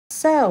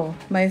So,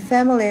 my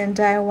family and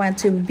I went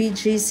to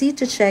BGC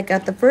to check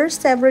out the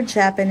first ever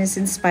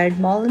Japanese-inspired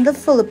mall in the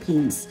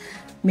Philippines,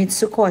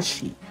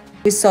 Mitsukoshi.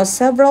 We saw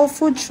several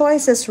food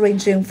choices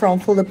ranging from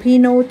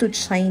Filipino to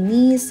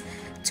Chinese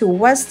to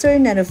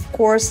Western and of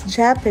course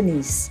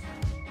Japanese.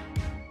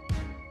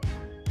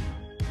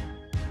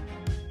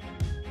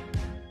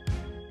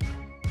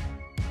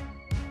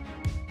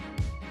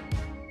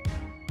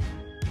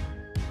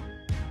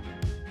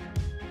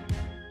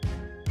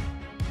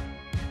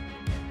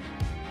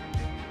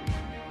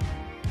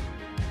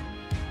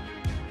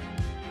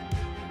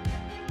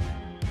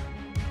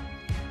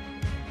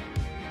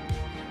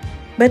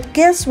 But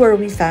guess where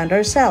we found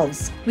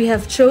ourselves? We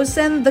have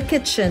chosen the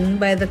kitchen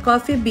by the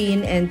coffee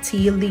bean and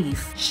tea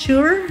leaf.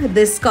 Sure,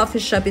 this coffee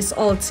shop is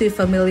all too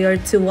familiar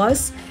to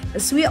us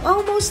as we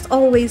almost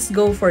always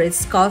go for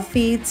its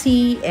coffee,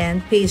 tea,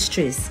 and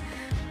pastries.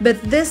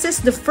 But this is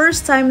the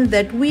first time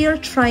that we are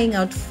trying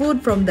out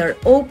food from their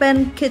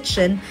open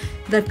kitchen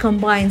that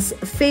combines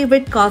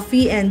favorite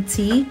coffee and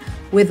tea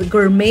with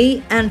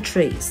gourmet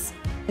entrees.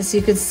 As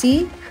you can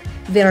see,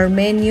 their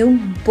menu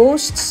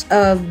boasts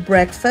of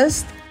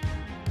breakfast,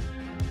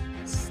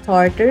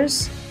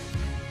 starters,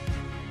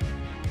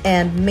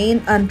 and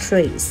main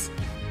entrees.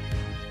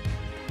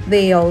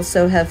 They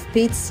also have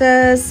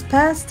pizzas,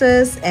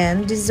 pastas,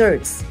 and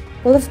desserts.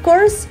 Well, of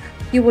course,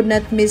 you would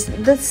not miss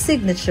the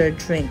signature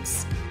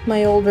drinks.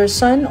 My older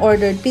son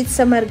ordered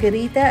pizza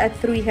margarita at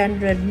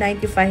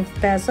 395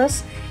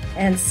 pesos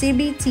and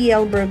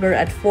CBTL burger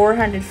at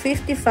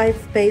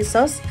 455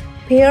 pesos,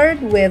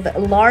 paired with a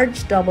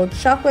large double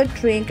chocolate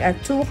drink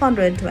at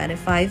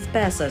 225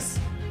 pesos.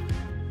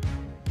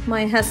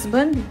 My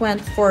husband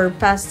went for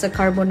pasta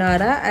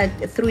carbonara at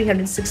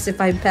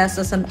 365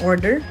 pesos an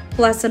order,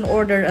 plus an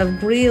order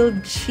of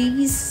grilled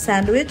cheese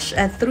sandwich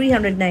at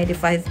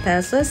 395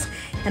 pesos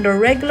and a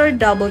regular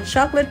double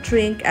chocolate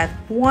drink at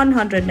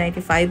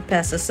 195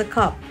 pesos a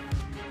cup.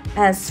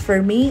 As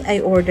for me, I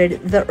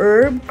ordered the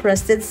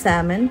herb-crusted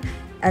salmon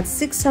at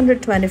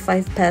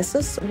 625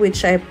 pesos,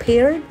 which I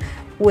paired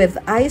with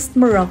iced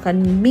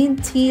Moroccan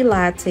mint tea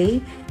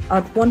latte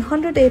at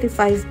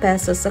 185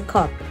 pesos a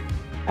cup.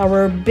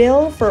 Our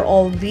bill for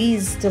all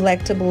these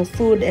delectable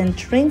food and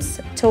drinks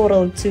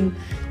totaled to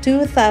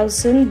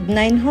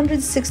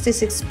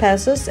 2,966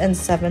 pesos and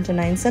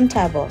 79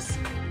 centavos.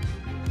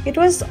 It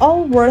was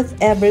all worth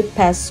every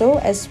peso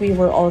as we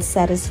were all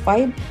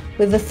satisfied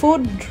with the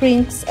food,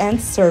 drinks,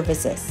 and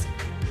services.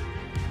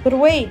 But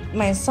wait,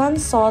 my son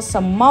saw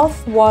some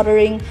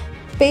mouth-watering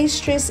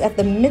pastries at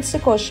the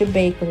Mitsukoshi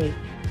bakery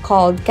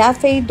called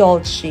Cafe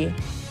Dolce,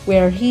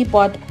 where he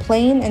bought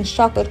plain and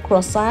chocolate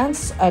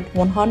croissants at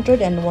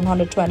 100 and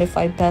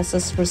 125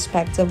 pesos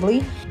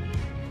respectively,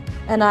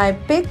 and I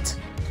picked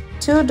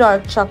 2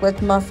 dark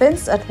chocolate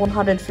muffins at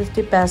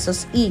 150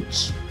 pesos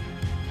each.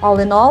 All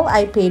in all,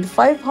 I paid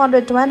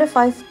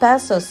 525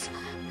 pesos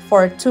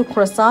for 2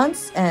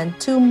 croissants and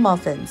 2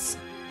 muffins.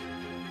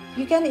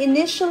 You can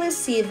initially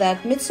see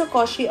that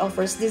Mitsukoshi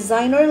offers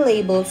designer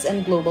labels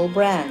and global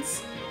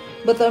brands,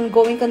 but the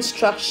ongoing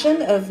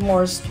construction of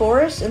more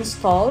stores and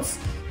stalls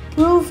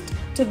proved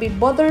to be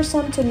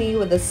bothersome to me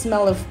with the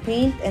smell of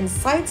paint and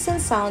sights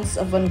and sounds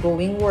of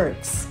ongoing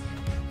works.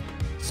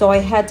 So I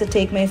had to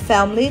take my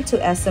family to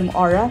SM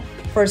Aura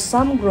for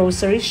some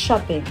grocery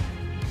shopping.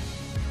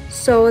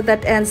 So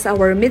that ends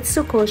our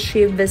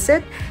Mitsukoshi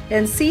visit,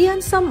 and see you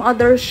on some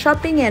other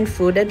shopping and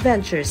food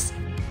adventures.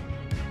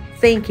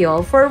 Thank you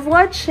all for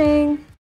watching!